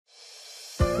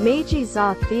Meiji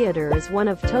Za Theater is one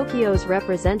of Tokyo's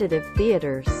representative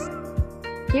theaters.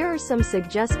 Here are some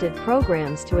suggested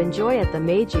programs to enjoy at the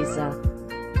Meiji Za.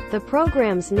 The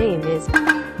program's name is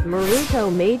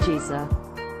Marutto Meiji Za.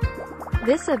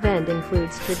 This event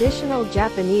includes traditional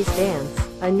Japanese dance,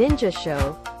 a ninja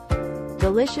show,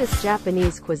 delicious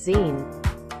Japanese cuisine,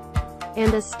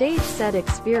 and a stage set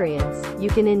experience. You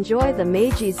can enjoy the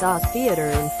Meiji Za Theater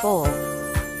in full.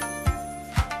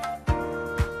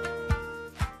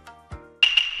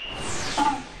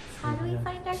 How do we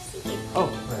find our seat? Oh,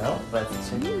 well, let's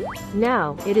check.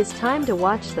 Now, it is time to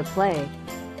watch the play.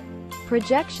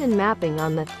 Projection mapping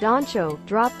on the Dancho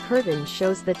drop curtain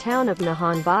shows the town of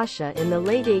Nihonbashi in the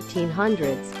late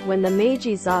 1800s, when the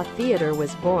Meiji Za Theater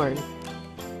was born.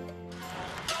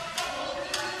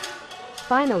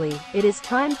 Finally, it is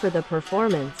time for the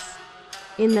performance.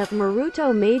 In the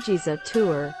Marutto Meiji Za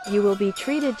tour, you will be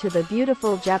treated to the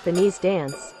beautiful Japanese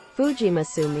dance,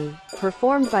 Fujimasumi,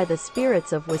 performed by the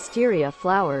spirits of wisteria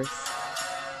flowers,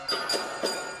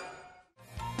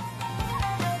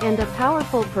 and a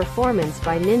powerful performance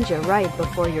by ninja right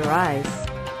before your eyes.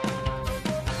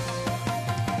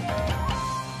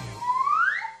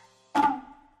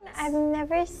 I've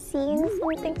never seen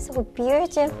something so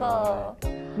beautiful.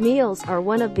 Meals are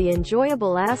one of the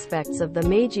enjoyable aspects of the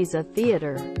Meiji Za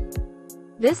Theater.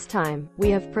 This time, we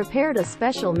have prepared a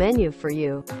special menu for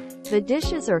you. The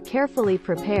dishes are carefully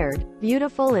prepared,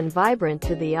 beautiful and vibrant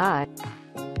to the eye,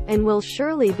 and will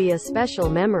surely be a special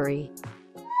memory.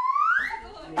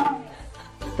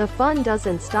 The fun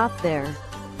doesn't stop there.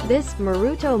 This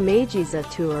Marutto Meiji Za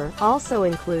tour also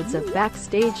includes a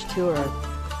backstage tour.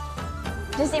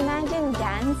 Just imagine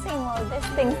dancing while this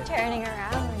thing's turning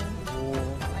around.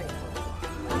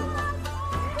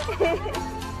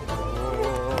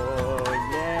 Oh,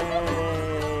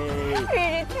 yay!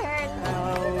 Pretty turn.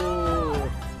 Oh.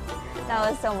 That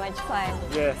was so much fun.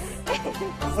 Yes.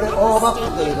 これオーバッ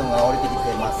クというのが降りてき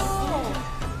ています。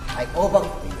はい、オーバック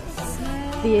と言います。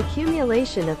The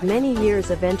accumulation of many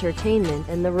years of entertainment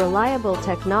and the reliable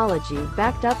technology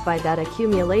backed up by that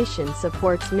accumulation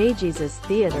supports Meiji Za's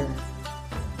theater.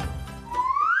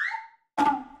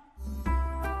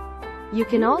 You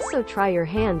can also try your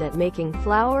hand at making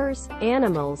flowers,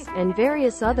 animals, and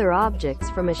various other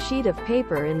objects from a sheet of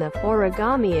paper in the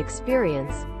origami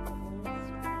experience,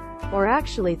 or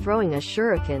actually throwing a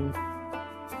shuriken,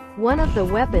 one of the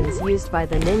weapons used by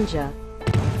the ninja.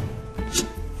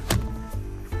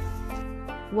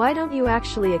 Why don't you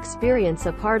actually experience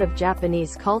a part of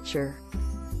Japanese culture?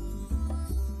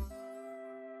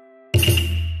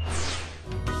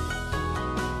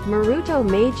 Marutto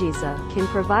Meiji Za can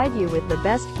provide you with the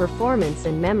best performance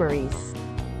and memories.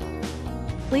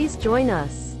 Please join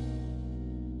us.